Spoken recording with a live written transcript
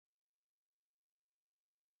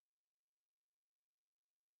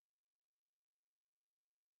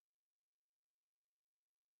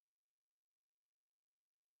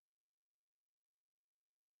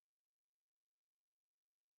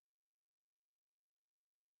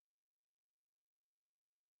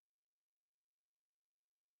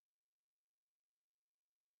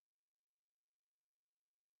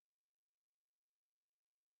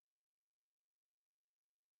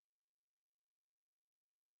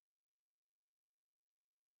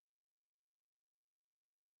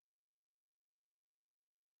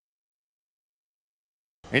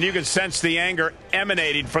And you can sense the anger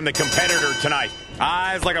emanating from the competitor tonight.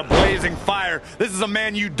 Eyes like a blazing fire. This is a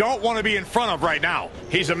man you don't want to be in front of right now.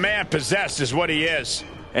 He's a man possessed is what he is.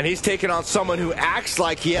 And he's taking on someone who acts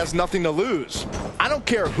like he has nothing to lose. I don't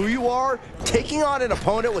care who you are, taking on an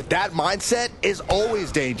opponent with that mindset is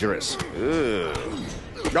always dangerous. Oh,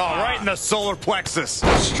 right in the solar plexus.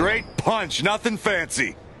 Straight punch, nothing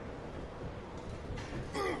fancy.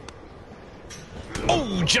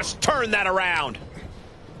 Oh, just turn that around.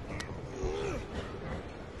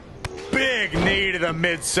 Big knee to the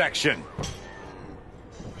midsection.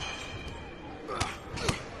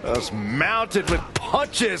 Just mounted with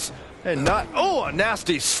punches and not, oh, a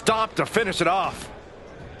nasty stop to finish it off.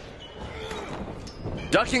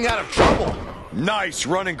 Ducking out of trouble. Nice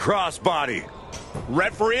running crossbody.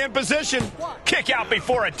 Referee in position. Kick out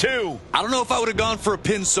before a 2. I don't know if I would have gone for a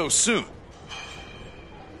pin so soon.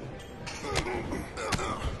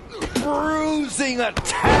 Bruising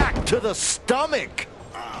attack to the stomach.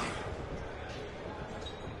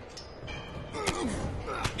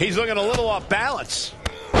 He's looking a little off balance.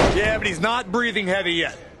 Yeah, but he's not breathing heavy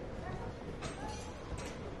yet.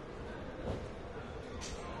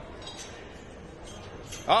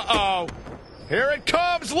 Uh-oh. Here it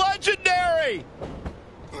comes, legendary!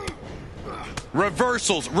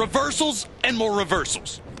 Reversals, reversals, and more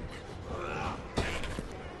reversals.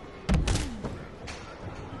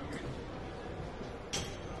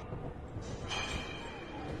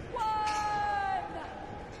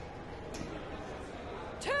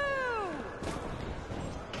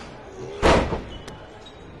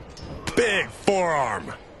 Big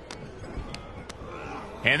forearm.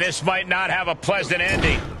 And this might not have a pleasant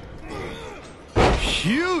ending.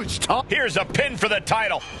 Huge top. Here's a pin for the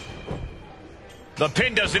title. The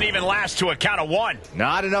pin doesn't even last to a count of 1.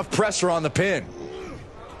 Not enough pressure on the pin.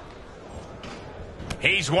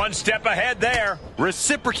 He's one step ahead there.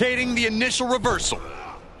 Reciprocating the initial reversal.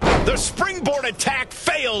 The springboard attack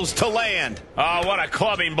fails to land. Oh, what a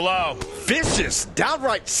clubbing blow. Vicious,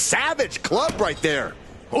 downright savage club right there.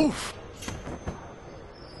 Oof.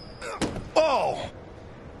 Oh.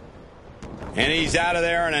 And he's out of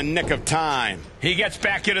there in a nick of time. He gets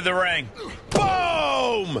back into the ring.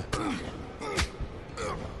 Boom!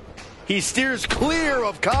 He steers clear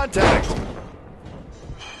of contact.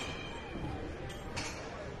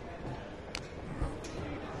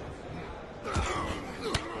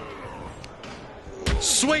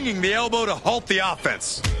 Swinging the elbow to halt the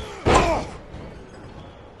offense. Oh.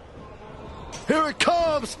 Here it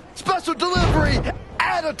comes. Special delivery.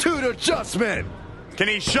 Attitude adjustment. Can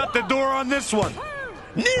he shut the door on this one?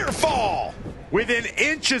 Near fall. Within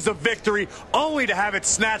inches of victory, only to have it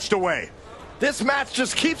snatched away. This match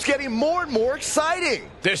just keeps getting more and more exciting.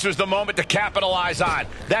 This was the moment to capitalize on.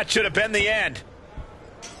 That should have been the end.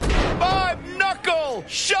 5 knuckle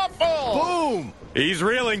shuffle. Boom. He's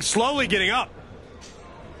reeling, slowly getting up.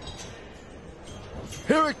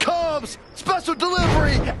 Here it comes. Special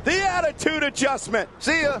delivery. The attitude adjustment.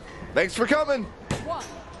 See ya. Thanks for coming.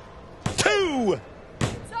 2.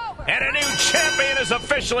 And a new champion is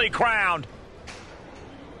officially crowned.